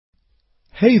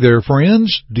Hey there,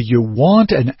 friends. Do you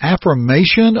want an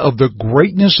affirmation of the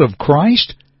greatness of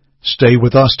Christ? Stay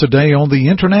with us today on the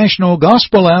International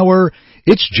Gospel Hour.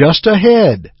 It's just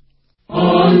ahead.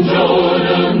 On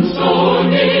Jordan's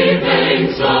stormy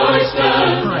banks I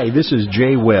stand. Hi, this is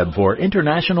Jay Webb for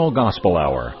International Gospel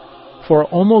Hour. For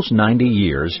almost 90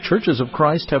 years, Churches of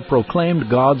Christ have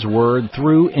proclaimed God's Word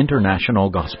through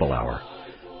International Gospel Hour.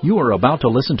 You are about to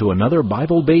listen to another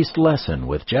Bible-based lesson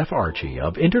with Jeff Archie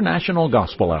of International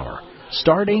Gospel Hour,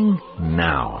 starting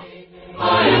now.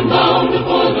 I am bound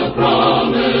for the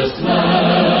promised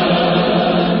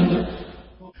land.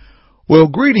 Well,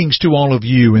 greetings to all of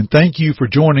you, and thank you for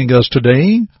joining us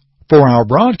today for our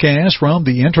broadcast from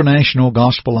the International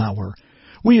Gospel Hour.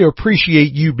 We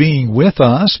appreciate you being with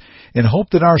us and hope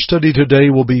that our study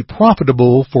today will be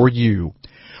profitable for you.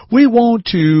 We want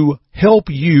to help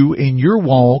you in your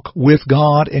walk with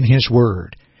God and His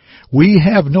Word. We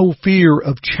have no fear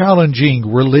of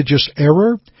challenging religious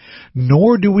error,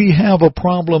 nor do we have a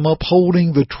problem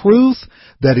upholding the truth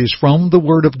that is from the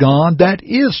Word of God. That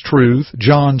is truth,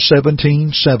 John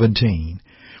 17:17.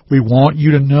 We want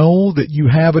you to know that you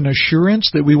have an assurance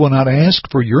that we will not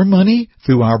ask for your money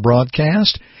through our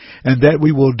broadcast, and that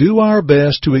we will do our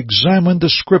best to examine the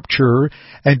Scripture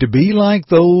and to be like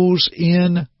those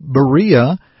in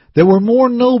Berea that were more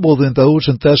noble than those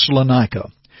in Thessalonica.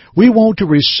 We want to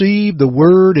receive the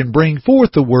Word and bring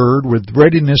forth the Word with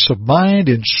readiness of mind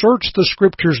and search the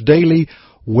Scriptures daily,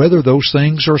 whether those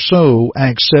things are so.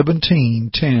 Acts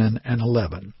 17:10 and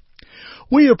 11.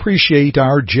 We appreciate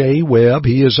our Jay Webb.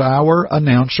 He is our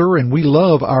announcer, and we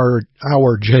love our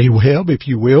Jay Webb, if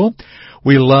you will.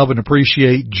 We love and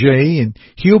appreciate Jay, and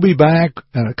he'll be back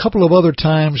a couple of other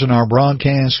times in our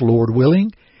broadcast, Lord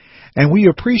willing. And we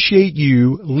appreciate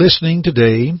you listening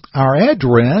today. Our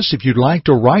address, if you'd like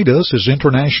to write us, is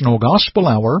International Gospel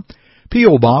Hour,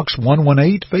 P.O. Box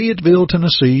 118, Fayetteville,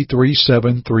 Tennessee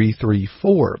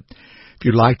 37334. If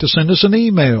you'd like to send us an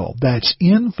email, that's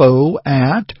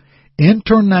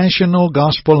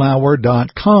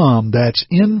info@internationalgospelhour.com. That's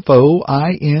info,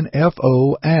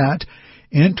 I-N-F-O, at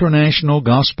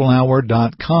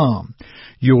internationalgospelhour.com.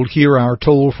 You'll hear our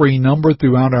toll-free number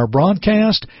throughout our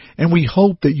broadcast, and we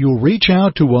hope that you'll reach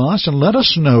out to us and let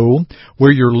us know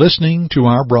where you're listening to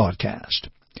our broadcast.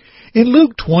 In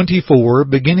Luke 24,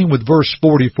 beginning with verse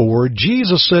 44,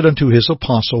 Jesus said unto His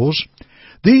apostles,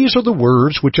 These are the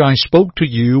words which I spoke to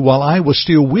you while I was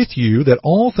still with you, that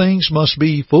all things must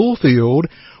be fulfilled,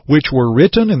 which were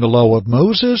written in the law of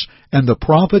Moses and the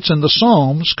prophets and the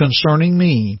Psalms concerning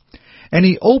me. And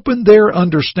He opened their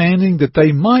understanding that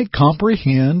they might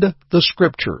comprehend the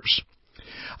Scriptures.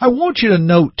 I want you to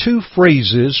note two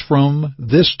phrases from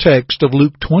this text of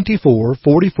Luke 24,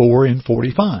 44, and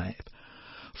 45.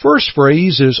 First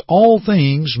phrase is, all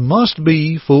things must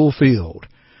be fulfilled.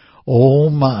 Oh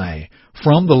my!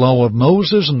 From the law of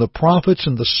Moses and the prophets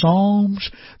and the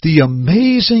Psalms, the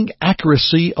amazing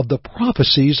accuracy of the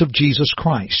prophecies of Jesus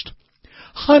Christ.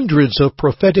 Hundreds of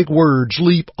prophetic words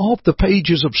leap off the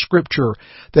pages of Scripture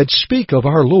that speak of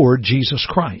our Lord Jesus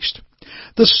Christ.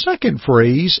 The second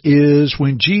phrase is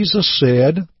when Jesus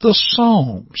said, the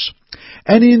Psalms.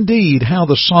 And indeed, how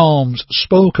the Psalms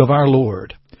spoke of our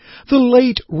Lord. The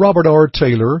late Robert R.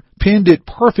 Taylor penned it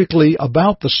perfectly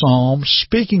about the Psalms,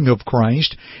 speaking of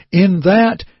Christ, in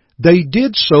that they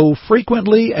did so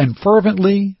frequently and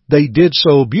fervently, they did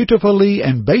so beautifully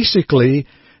and basically,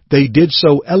 they did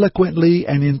so eloquently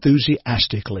and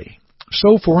enthusiastically.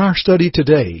 So for our study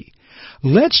today,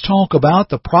 let's talk about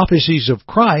the prophecies of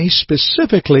Christ,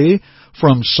 specifically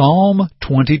from Psalm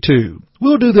 22.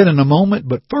 We'll do that in a moment,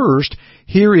 but first,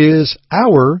 here is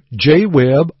our Jay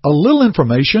Webb, a little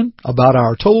information about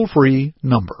our toll-free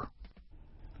number.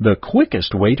 The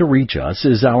quickest way to reach us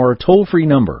is our toll-free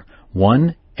number,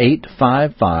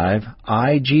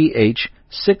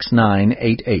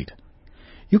 1-855-IGH-6988.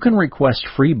 You can request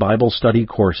free Bible study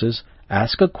courses,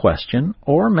 ask a question,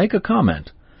 or make a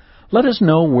comment. Let us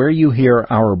know where you hear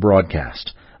our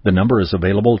broadcast. The number is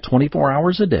available 24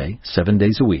 hours a day, 7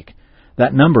 days a week.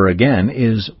 That number again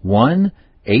is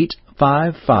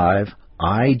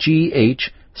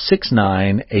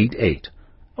 1-855-IGH-6988.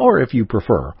 Or if you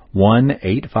prefer,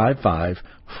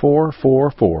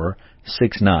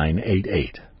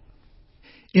 1-855-444-6988.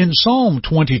 In Psalm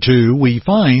 22, we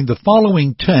find the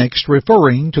following text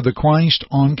referring to the Christ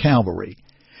on Calvary.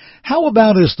 How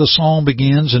about as the psalm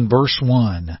begins in verse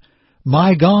 1?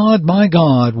 My God,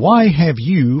 why have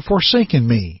you forsaken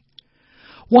me?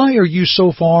 Why are you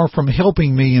so far from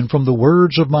helping me and from the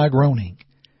words of my groaning?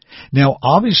 Now,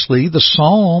 obviously, the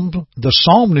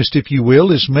psalmist, if you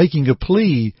will, is making a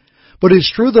plea, But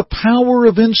it's through the power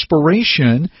of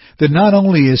inspiration that not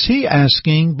only is he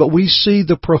asking, but we see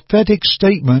the prophetic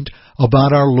statement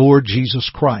about our Lord Jesus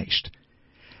Christ.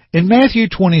 In Matthew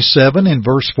 27 and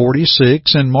verse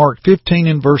 46 and Mark 15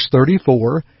 and verse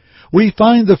 34, we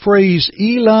find the phrase,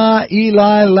 Eli,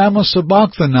 Eli, lama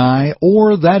sabachthani,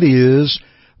 or that is,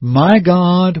 my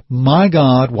God,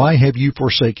 why have you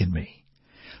forsaken me?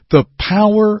 The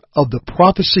power of the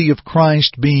prophecy of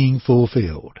Christ being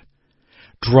fulfilled.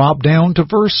 Drop down to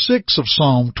verse 6 of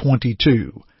Psalm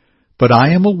 22. But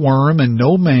I am a worm and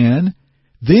no man.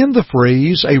 Then the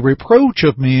phrase, a reproach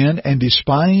of men and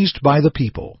despised by the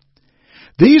people.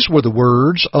 These were the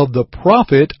words of the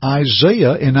prophet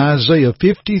Isaiah in Isaiah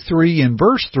 53 and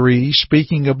verse 3,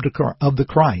 speaking of the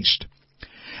Christ.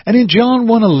 And in John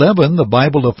 1:11, the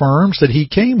Bible affirms that he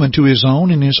came unto his own,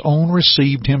 and his own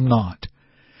received him not.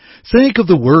 Think of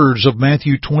the words of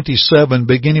Matthew 27,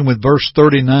 beginning with verse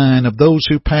 39, of those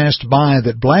who passed by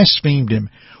that blasphemed him,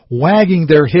 wagging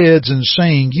their heads and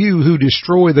saying, You who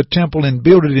destroy the temple and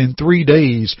build it in 3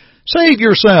 days, save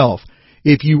yourself.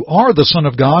 If you are the Son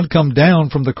of God, come down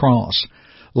from the cross.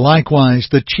 Likewise,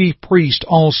 the chief priest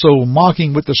also,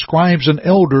 mocking with the scribes and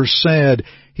elders, said,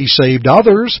 He saved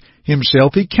others,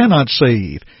 himself he cannot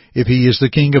save. If he is the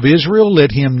King of Israel,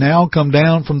 let him now come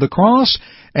down from the cross,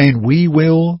 and we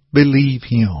will believe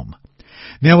him.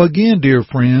 Now again, dear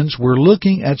friends, we're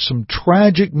looking at some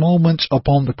tragic moments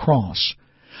upon the cross.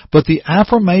 But the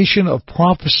affirmation of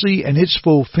prophecy and its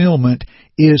fulfillment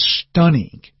is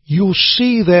stunning. You'll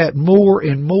see that more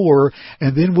and more,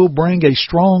 and then we'll bring a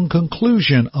strong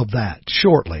conclusion of that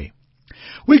shortly.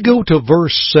 We go to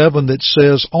verse 7 that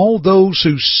says, All those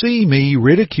who see me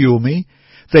ridicule me.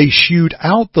 They shoot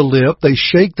out the lip, they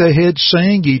shake the head,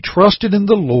 saying, Ye trusted in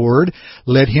the Lord,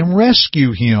 let him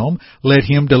rescue him, let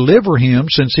him deliver him,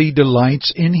 since he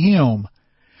delights in him.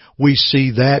 We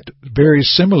see that very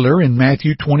similar in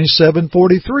Matthew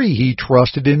 27:43. He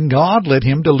trusted in God, let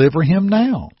him deliver him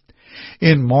now.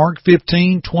 In Mark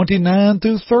 15:29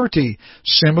 through 30,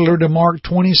 similar to Mark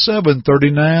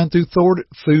 27:39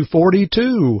 through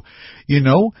 42,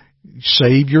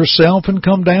 save yourself and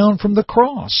come down from the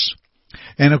cross.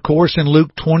 And of course in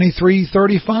Luke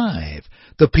 23:35,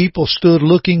 the people stood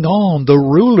looking on, the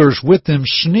rulers with them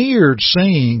sneered,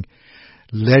 saying,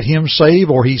 Let him save,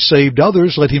 or he saved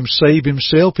others, let him save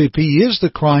himself if he is the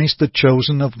Christ, the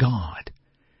chosen of God.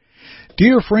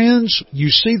 Dear friends, you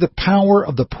see the power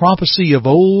of the prophecy of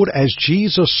old, as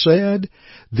Jesus said,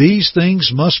 These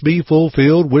things must be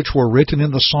fulfilled which were written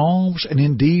in the Psalms, and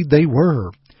indeed they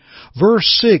were. Verse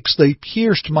 6, They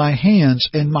pierced my hands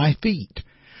and my feet.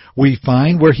 We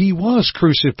find where he was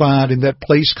crucified in that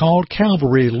place called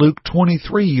Calvary, Luke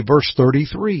 23, verse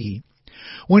 33.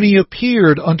 When he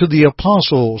appeared unto the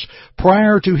apostles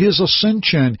prior to his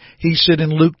ascension, he said in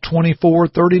Luke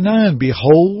 24:39,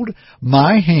 Behold,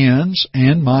 my hands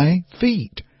and my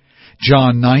feet.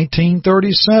 John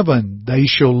 19:37, They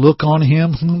shall look on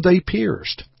him whom they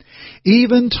pierced.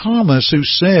 Even Thomas, who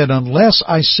said, Unless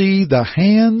I see the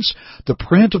hands, the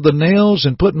print of the nails,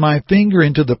 and put my finger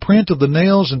into the print of the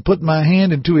nails, and put my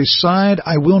hand into his side,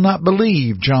 I will not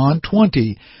believe. John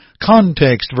 20.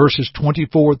 Context, verses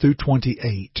 24 through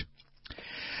 28.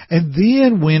 And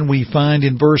then when we find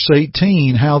in verse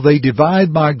 18 how they divide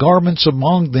my garments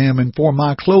among them, and for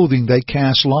my clothing they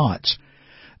cast lots.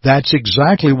 That's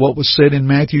exactly what was said in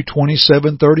Matthew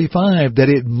 27:35, that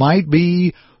it might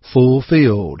be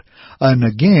fulfilled. And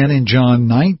again in John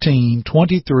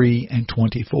 19:23 and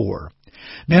 24.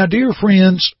 Now, dear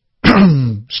friends,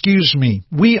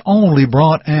 we only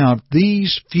brought out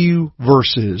these few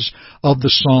verses of the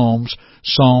Psalms,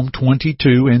 Psalm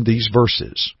 22 and these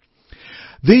verses.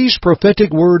 These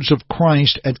prophetic words of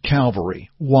Christ at Calvary.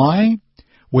 Why?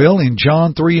 Well, in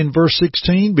John 3 and verse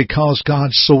 16, because God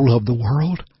so loved the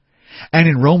world. And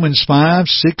in Romans 5,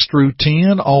 6 through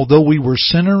 10, although we were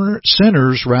sinners,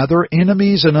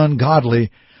 enemies and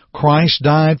ungodly, Christ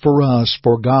died for us,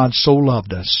 for God so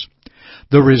loved us.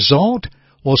 The result?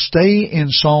 Well, stay in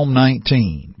Psalm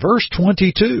 19, verse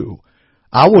 22.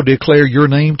 I will declare your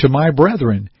name to my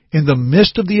brethren. In the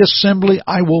midst of the assembly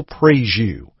I will praise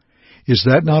you. Is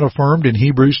that not affirmed in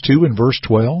Hebrews 2 and verse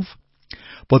 12?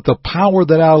 But the power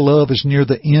that I love is near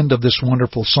the end of this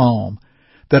wonderful psalm,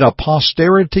 that a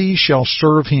posterity shall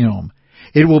serve him.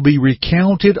 It will be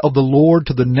recounted of the Lord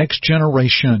to the next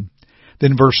generation.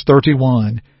 Then verse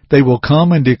 31, they will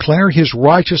come and declare his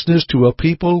righteousness to a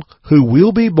people who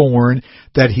will be born,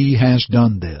 that he has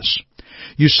done this.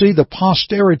 You see, the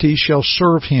posterity shall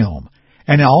serve him.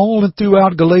 And all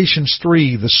throughout Galatians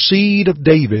 3, the seed of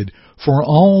David, For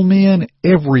all men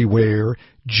everywhere,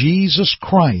 Jesus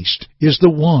Christ is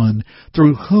the one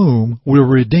through whom will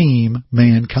redeem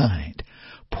mankind.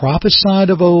 Prophesied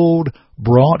of old,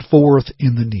 brought forth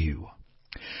in the new.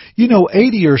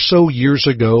 80 or so years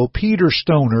ago, Peter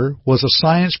Stoner was a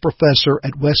science professor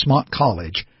at Westmont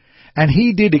College, and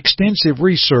he did extensive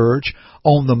research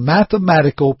on the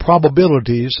mathematical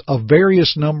probabilities of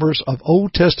various numbers of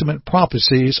Old Testament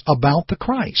prophecies about the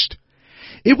Christ.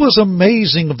 It was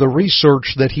amazing of the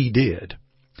research that he did.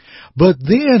 But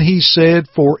then he said,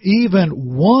 for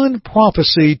even one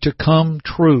prophecy to come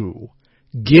true,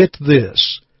 get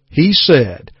this, he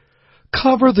said,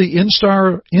 cover the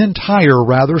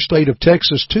entire state of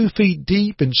Texas 2 feet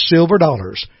deep in silver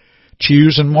dollars.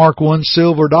 Choose and mark one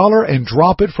silver dollar and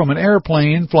drop it from an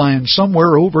airplane flying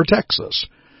somewhere over Texas.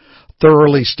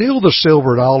 Thoroughly steal the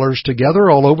silver dollars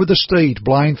together all over the state,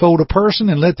 blindfold a person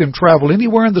and let them travel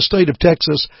anywhere in the state of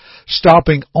Texas,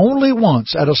 stopping only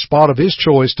once at a spot of his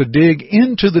choice to dig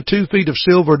into the 2 feet of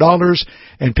silver dollars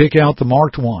and pick out the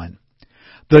marked one.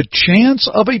 The chance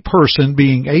of a person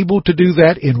being able to do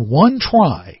that in one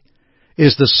try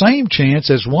is the same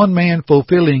chance as one man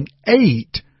fulfilling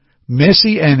 8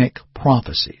 messianic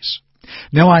prophecies.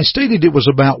 Now, I stated it was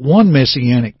about one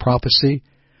messianic prophecy,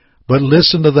 but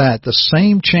listen to that, the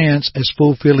same chance as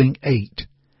fulfilling 8.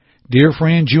 Dear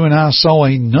friends, you and I saw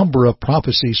a number of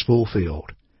prophecies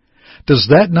fulfilled. Does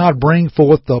that not bring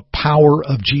forth the power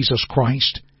of Jesus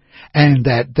Christ, and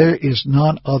that there is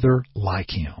none other like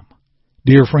Him?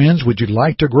 Dear friends, would you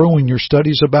like to grow in your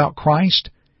studies about Christ?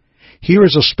 Here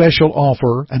is a special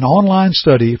offer, an online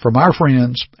study from our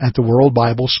friends at the World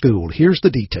Bible School. Here's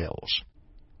the details.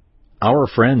 Our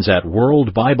friends at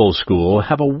World Bible School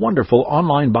have a wonderful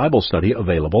online Bible study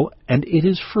available, and it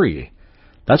is free.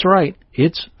 That's right,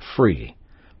 it's free.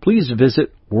 Please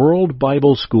visit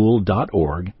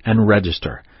worldbibleschool.org and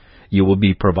register. You will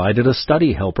be provided a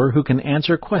study helper who can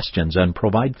answer questions and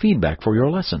provide feedback for your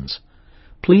lessons.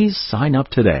 Please sign up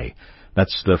today.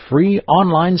 That's the free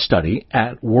online study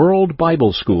at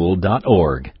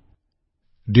worldbibleschool.org.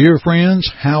 Dear friends,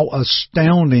 how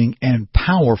astounding and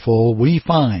powerful we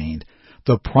find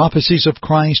the prophecies of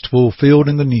Christ fulfilled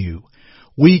in the new.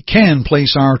 We can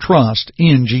place our trust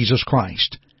in Jesus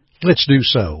Christ. Let's do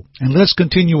so, and let's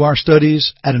continue our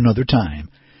studies at another time.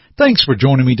 Thanks for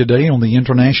joining me today on the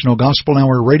International Gospel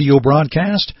Hour radio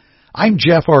broadcast. I'm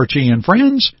Jeff Archie, and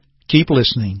friends, keep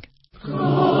listening.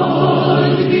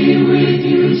 God be with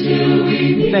you till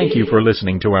we meet. Thank you for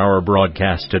listening to our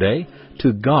broadcast today.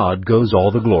 To God goes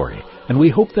all the glory, and we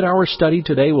hope that our study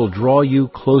today will draw you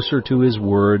closer to His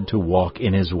Word to walk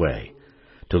in His way.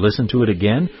 To listen to it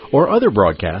again or other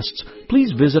broadcasts,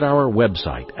 please visit our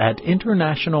website at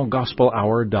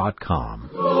internationalgospelhour.com.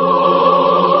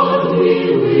 God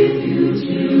be with you.